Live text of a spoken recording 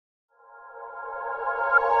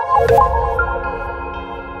Hey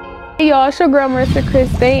y'all, it's your girl Marissa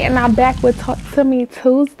Christine, and I'm back with Talk to Me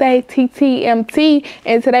Tuesday, TTMT,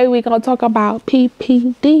 and today we're gonna talk about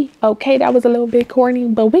PPD. Okay, that was a little bit corny,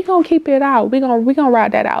 but we gonna keep it out. We gonna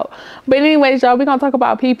ride that out. But anyways, y'all, we're gonna talk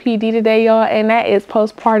about PPD today, y'all, and that is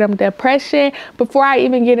postpartum depression. Before I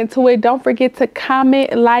even get into it, don't forget to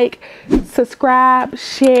comment, like, subscribe,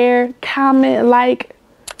 share, comment, like.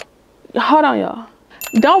 Hold on, y'all.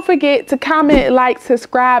 Don't forget to comment, like,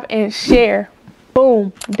 subscribe, and share.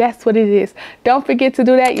 Boom, that's what it is. Don't forget to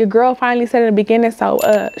do that. Your girl finally said in the beginning, so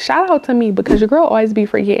shout out to me because your girl always be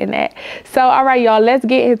forgetting that. So all right, y'all, let's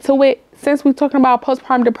get into it. Since we're talking about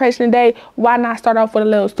postpartum depression today, why not start off with a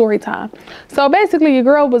little story time? So basically, your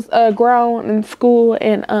girl was grown in school,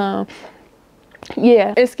 and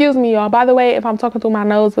yeah, excuse me, y'all, by the way, if I'm talking through my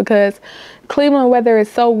nose, because Cleveland weather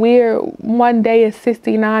is so weird. One day is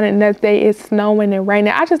 69 and next day it's snowing and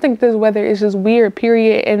raining. I just think this weather is just weird,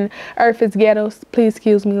 period, and earth is ghetto. Please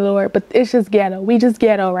excuse me, Lord, but it's just ghetto. We just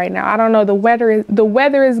ghetto right now. I don't know, the weather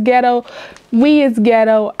is ghetto, we is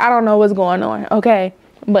ghetto. I don't know what's going on, okay,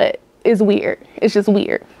 but it's weird. It's just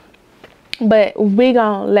weird. But we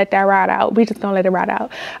gonna let that ride out. We just gonna let it ride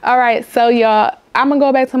out. All right, so y'all, I'm gonna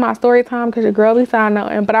go back to my story time because your girl be side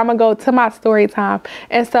noting, but I'm gonna go to my story time.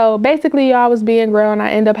 And so basically, y'all, was being grown.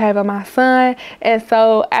 I end up having my son, and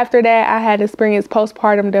so after that, I had experienced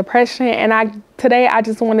postpartum depression. And today I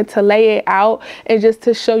just wanted to lay it out and just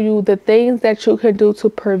to show you the things that you could do to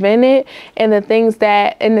prevent it, and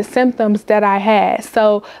the symptoms that I had.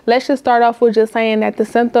 So let's just start off with just saying that the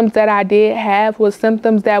symptoms that I did have was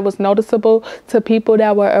symptoms that was noticeable to people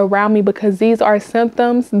that were around me, because these are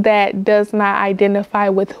symptoms that does not identify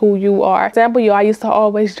with who you are. For example, y'all, I used to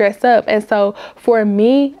always dress up, and so for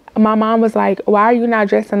me, my mom was like, why are you not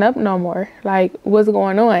dressing up no more? Like, what's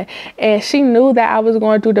going on? And she knew that I was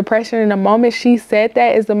going through depression. And the moment she said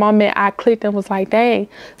that is the moment I clicked and was like, dang,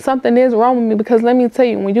 something is wrong with me. Because let me tell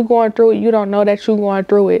you, when you're going through it, you don't know that you're going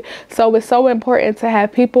through it. So it's so important to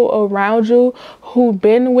have people around you who've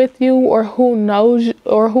been with you, or who know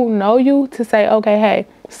you, to say, okay, hey,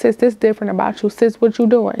 sis, this different about you. Sis, what you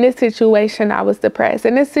doing? In this situation, I was depressed.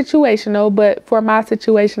 And it's situational, but for my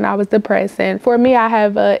situation, I was depressed. And for me, I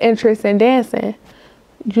have an interest in dancing.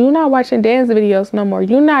 You're not watching dance videos no more.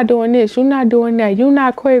 You're not doing this. You're not doing that. You're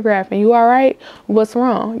not choreographing. You all right? What's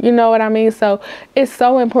wrong? You know what I mean? So it's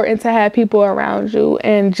so important to have people around you.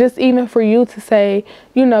 And just even for you to say,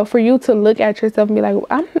 you know, for you to look at yourself and be like,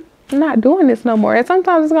 I'm not doing this no more. And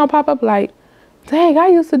sometimes it's going to pop up like, dang, I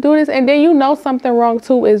used to do this. And then you know something wrong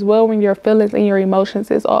too as well when your feelings and your emotions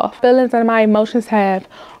is off. Feelings and my emotions have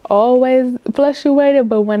always fluctuated,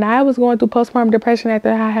 but when I was going through postpartum depression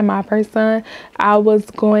after I had my first son, I was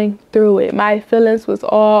going through it. My feelings was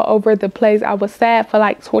all over the place. I was sad for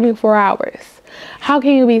like 24 hours. How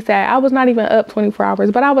can you be sad? I was not even up 24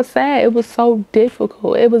 hours, but I was sad. It was so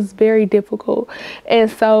difficult. It was very difficult. And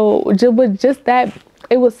so with just that,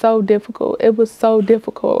 it was so difficult. It was so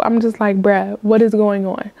difficult. I'm just like, bruh, what is going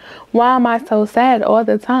on? Why am I so sad all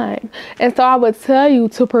the time? And so I would tell you,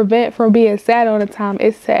 to prevent from being sad all the time,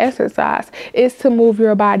 is to exercise. It's to move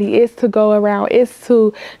your body. It's to go around. It's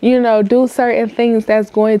to, you know, do certain things that's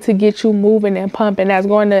going to get you moving and pumping. That's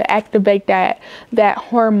going to activate that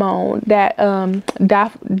hormone, that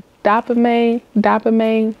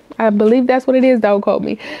dopamine. I believe that's what it is. Don't quote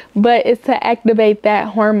me. But it's to activate that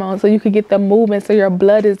hormone so you could get the movement, so your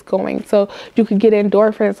blood is going, so you could get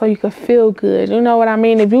endorphins, so you could feel good. You know what I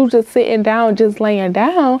mean? If you just sitting down, just laying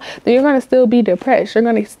down, then you're going to still be depressed. You're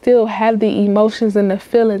going to still have the emotions and the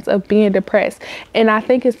feelings of being depressed. And I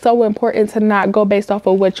think it's so important to not go based off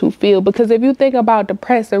of what you feel, because if you think about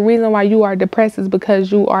depressed, the reason why you are depressed is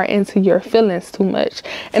because you are into your feelings too much.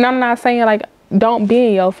 And I'm not saying like, don't be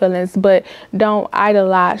in your feelings, but don't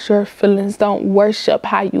idolize your feelings. Don't worship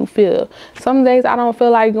how you feel. Some days I don't feel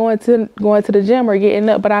like going to the gym or getting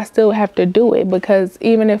up, but I still have to do it, because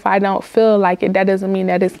even if I don't feel like it, that doesn't mean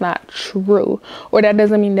that it's not true, or that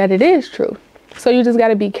doesn't mean that it is true. So you just got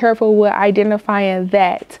to be careful with identifying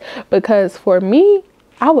that, because for me,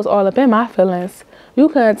 I was all up in my feelings. You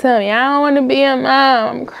couldn't tell me I don't want to be a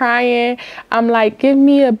mom. I'm crying. I'm like, give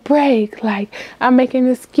me a break. Like, I'm making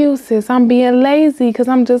excuses. I'm being lazy because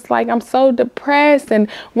I'm just like, I'm so depressed. And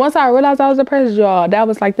once I realized I was depressed, y'all, that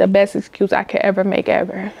was like the best excuse I could ever make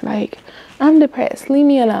ever. Like, I'm depressed. Leave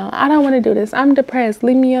me alone. I don't want to do this. I'm depressed.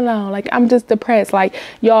 Leave me alone. Like, I'm just depressed. Like,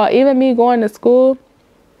 y'all, even me going to school,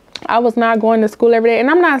 I was not going to school every day. And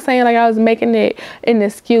I'm not saying like I was making it an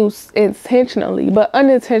excuse intentionally, but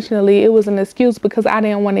unintentionally it was an excuse because I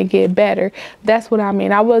didn't want to get better. That's what I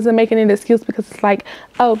mean. I wasn't making an excuse because it's like,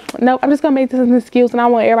 oh, no, I'm just going to make this an excuse and I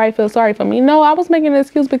want everybody to feel sorry for me. No, I was making an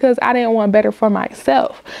excuse because I didn't want better for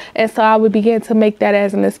myself. And so I would begin to make that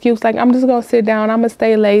as an excuse. Like, I'm just going to sit down. I'm going to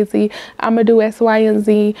stay lazy. I'm going to do X, Y, and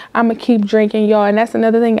Z. I'm going to keep drinking, y'all. And that's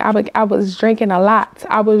another thing. I was drinking a lot.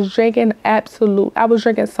 I was drinking I was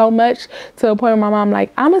drinking so much to the point where my mom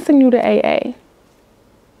like, I'm gonna send you to AA.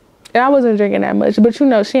 And I wasn't drinking that much, but you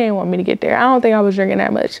know, she ain't want me to get there. I don't think I was drinking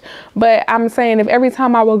that much. But I'm saying if every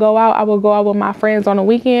time I would go out with my friends on the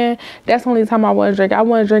weekend, that's the only time I wouldn't drink. I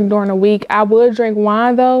wouldn't drink during the week. I would drink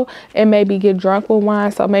wine though, and maybe get drunk with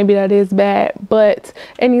wine. So maybe that is bad. But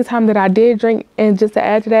anytime that I did drink, and just to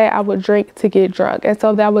add to that, I would drink to get drunk. And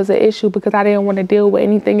so that was an issue because I didn't want to deal with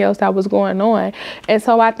anything else that was going on. And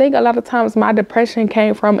so I think a lot of times my depression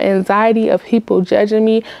came from anxiety of people judging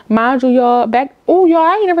me. Mind you, y'all, y'all,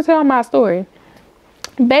 I ain't never tell my story.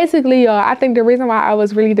 Basically, y'all, I think the reason why I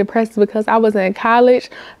was really depressed is because I was in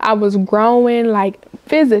college. I was growing, like,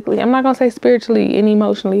 physically. I'm not gonna say spiritually and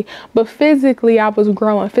emotionally, but physically I was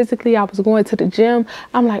growing. Physically I was going to the gym.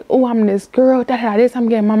 I'm like, oh, I'm this girl, this, I'm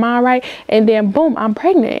getting my mind right. And then boom, I'm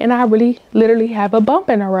pregnant, and I really literally have a bump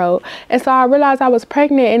in the road. And so I realized I was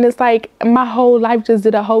pregnant, and it's like my whole life just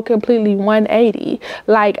did a whole completely 180.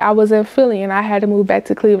 Like, I was in Philly and I had to move back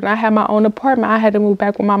to Cleveland. I had my own apartment. I had to move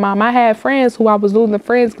back with my mom. I had friends who I was losing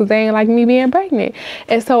friends because they ain't like me being pregnant.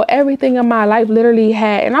 And so everything in my life literally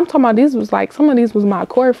had, and I'm talking about these was like, some of these was my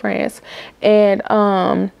core friends. And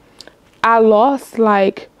I lost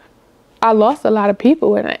a lot of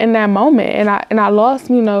people in that moment, and I lost,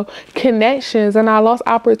 you know, connections, and I lost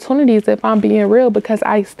opportunities, if I'm being real, because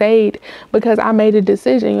I stayed, because I made a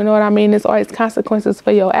decision. You know what I mean? There's always consequences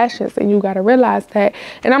for your actions, and you got to realize that.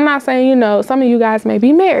 And I'm not saying, you know, some of you guys may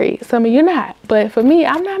be married, some of you not, but for me,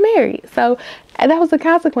 I'm not married. So that was a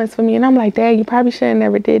consequence for me. And I'm like, dang, you probably should have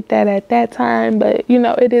never did that at that time. But, you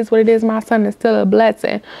know, it is what it is. My son is still a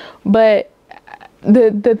blessing. But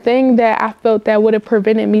the thing that I felt that would have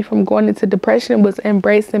prevented me from going into depression was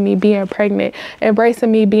embracing me being pregnant,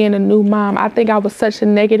 embracing me being a new mom. I think I was such a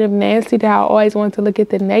negative Nancy that I always wanted to look at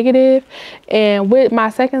the negative. And with my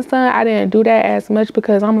second son, I didn't do that as much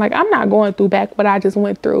because I'm like, I'm not going through back what I just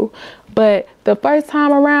went through. But the first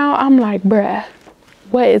time around, I'm like, bruh,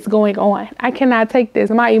 what is going on? I cannot take this.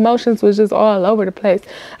 My emotions was just all over the place.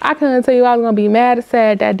 I couldn't tell you I was going to be mad or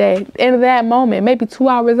sad that day. In that moment, maybe 2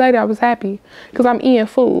 hours later, I was happy because I'm eating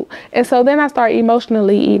food. And so then I started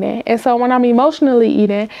emotionally eating. And so when I'm emotionally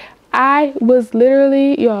eating, I was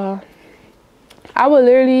literally, y'all, I would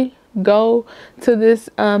literally go to this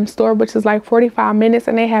store, which is like 45 minutes,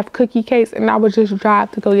 and they have cookie cakes, and I would just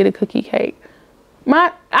drive to go get a cookie cake.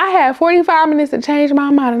 I had 45 minutes to change my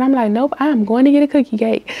mind, and I'm like, nope, I'm going to get a cookie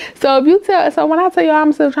cake. So when I tell you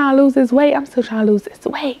I'm still trying to lose this weight, I'm still trying to lose this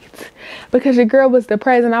weight because your girl was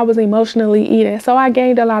depressed and I was emotionally eating. So I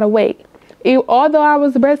gained a lot of weight. Although I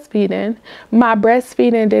was breastfeeding, my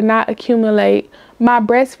breastfeeding did not accumulate. My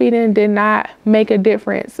breastfeeding did not make a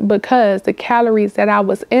difference because the calories that I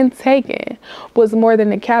was intaking was more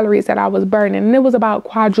than the calories that I was burning. And it was about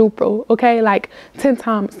quadruple, okay? Like 10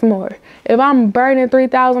 times more. If I'm burning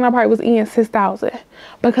 3,000, I probably was eating 6,000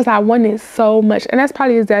 because I wanted so much. And that's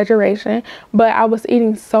probably exaggeration, but I was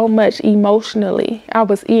eating so much emotionally. I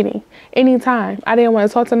was eating anytime. I didn't want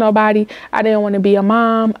to talk to nobody. I didn't want to be a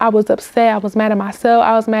mom. I was upset. I was mad at myself.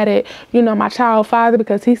 I was mad at, you know, my child father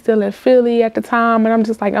because he's still in Philly at the time. And I'm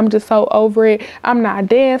just like, I'm just so over it. I'm not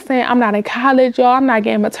dancing. I'm not in college, y'all. I'm not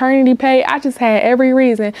getting maternity pay. I just had every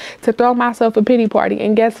reason to throw myself a pity party.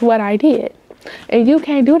 And guess what I did? And you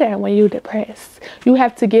can't do that when you're depressed. You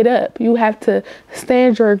have to get up. You have to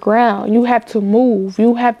stand your ground. You have to move.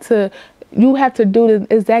 You have to do the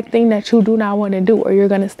exact thing that you do not want to do, or you're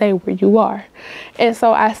going to stay where you are. And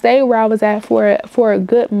so I stayed where I was at for a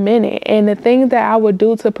good minute. And the thing that I would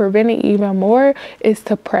do to prevent it even more is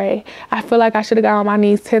to pray. I feel like I should have got on my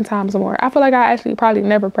knees 10 times more. I feel like I actually probably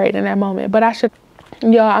never prayed in that moment, but I should.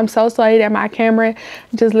 Y'all, I'm so sorry that my camera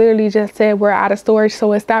literally just said we're out of storage,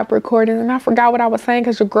 so it stopped recording. And I forgot what I was saying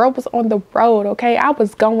because your girl was on the road, okay? I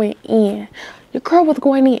was going in. Your girl was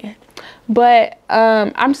going in. But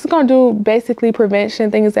I'm just going to do basically prevention,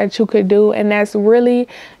 things that you could do. And that's really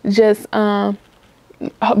just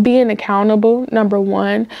being accountable, number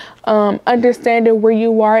one. Understanding where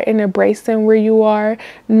you are and embracing where you are.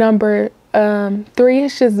 Number 3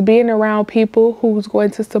 is just being around people who's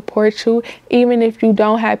going to support you. Even if you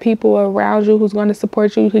don't have people around you who's going to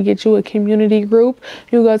support you, you could get you a community group.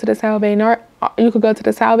 You go to the you could go to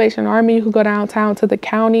the Salvation Army, you could go downtown to the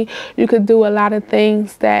county, you could do a lot of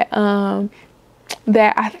things that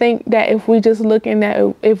that I think that if we just looking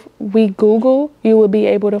at, if we Google, you will be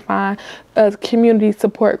able to find community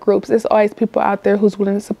support groups. There's always people out there who's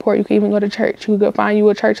willing to support. You can even go to church. You could find you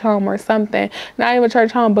a church home or something. Not even a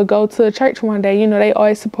church home, but go to a church one day. You know, they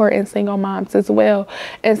always supporting single moms as well.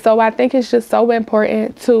 And so I think it's just so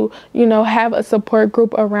important to, you know, have a support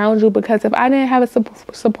group around you, because if I didn't have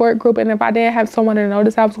a support group, and if I didn't have someone to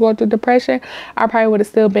notice I was going through depression, I probably would have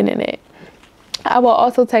still been in it. I will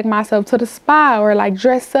also take myself to the spa, or like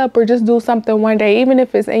dress up, or just do something one day. Even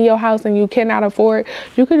if it's in your house and you cannot afford,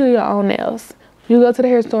 you can do your own nails. You go to the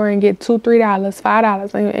hair store and get $2, $3,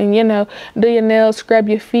 $5 and you know, do your nails, scrub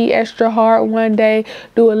your feet extra hard one day,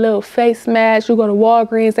 do a little face mask. You go to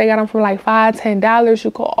Walgreens, they got them for like $5, $10. You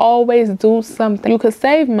could always do something. You could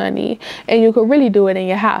save money, and you could really do it in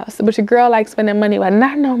your house. But your girl likes spending money, but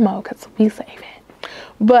not no more, because we saving.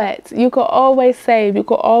 But you could always save. You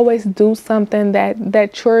could always do something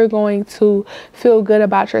that you're going to feel good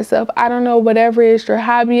about yourself. I don't know, whatever it is, your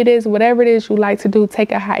hobby it is, whatever it is you like to do,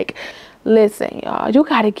 take a hike. Listen, y'all, you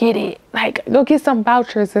got to get it. Like, go get some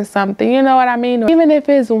vouchers or something. You know what I mean? Even if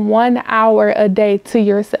it's 1 hour a day to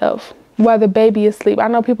yourself, while the baby is asleep. I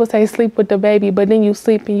know people say sleep with the baby, but then you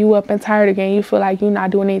sleep and you up and tired again. You feel like you're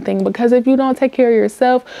not doing anything, because if you don't take care of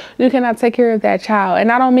yourself, you cannot take care of that child.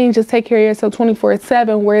 And I don't mean just take care of yourself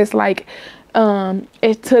 24/7, where it's like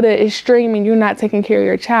it's to the extreme and you're not taking care of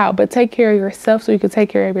your child, but take care of yourself so you can take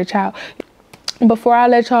care of your child. Before I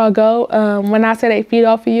let y'all go, when I said they feed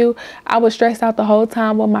off of you, I was stressed out the whole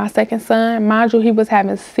time with my second son. Mind you, he was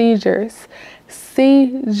having seizures,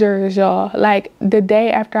 y'all. Like the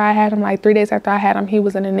day after I had him, like 3 days after I had him, he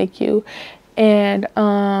was in the NICU. And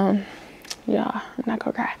yeah, I'm not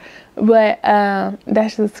gonna cry, but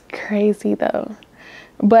that's just crazy though.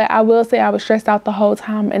 But I will say I was stressed out the whole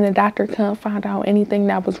time, and the doctor couldn't find out anything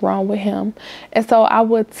that was wrong with him. And so I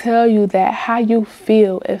would tell you that how you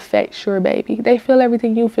feel affects your baby. They feel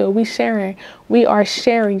everything you feel. We are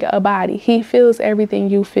sharing a body. He feels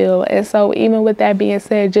everything you feel. And so even with that being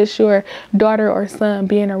said, just your daughter or son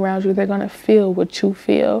being around you, they're going to feel what you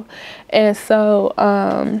feel. And so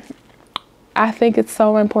I think it's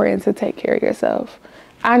so important to take care of yourself.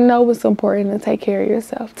 I know it's important to take care of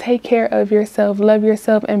yourself. Take care of yourself. Love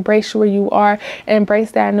yourself. Embrace where you are.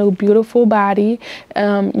 Embrace that new beautiful body.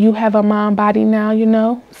 You have a mom body now, you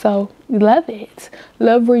know. So love it.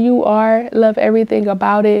 Love where you are. Love everything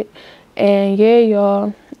about it. And yeah,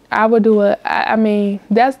 y'all, I would do I mean,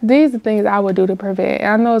 these are things I would do to prevent.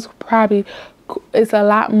 I know it's a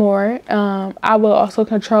lot more. I will also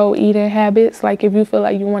control eating habits. Like if you feel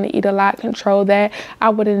like you want to eat a lot, control that. I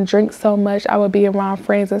wouldn't drink so much. I would be around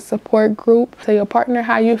friends and support group. Tell your partner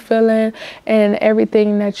how you feeling and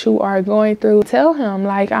everything that you are going through. Tell him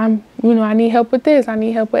like, I need help with this. I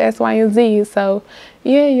need help with X, Y, and Z. So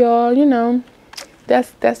yeah, y'all, you know,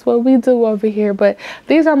 that's what we do over here. But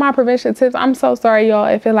these are my prevention tips. I'm so sorry, y'all,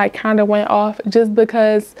 if it like kind of went off, just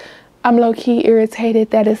because I'm low-key irritated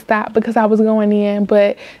that it stopped because I was going in.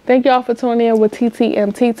 But thank y'all for tuning in with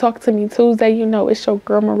TTMT. Talk to me Tuesday. You know, it's your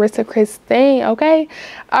girl, Marissa Christine, okay?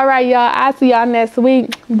 All right, y'all. I'll see y'all next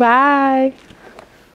week. Bye.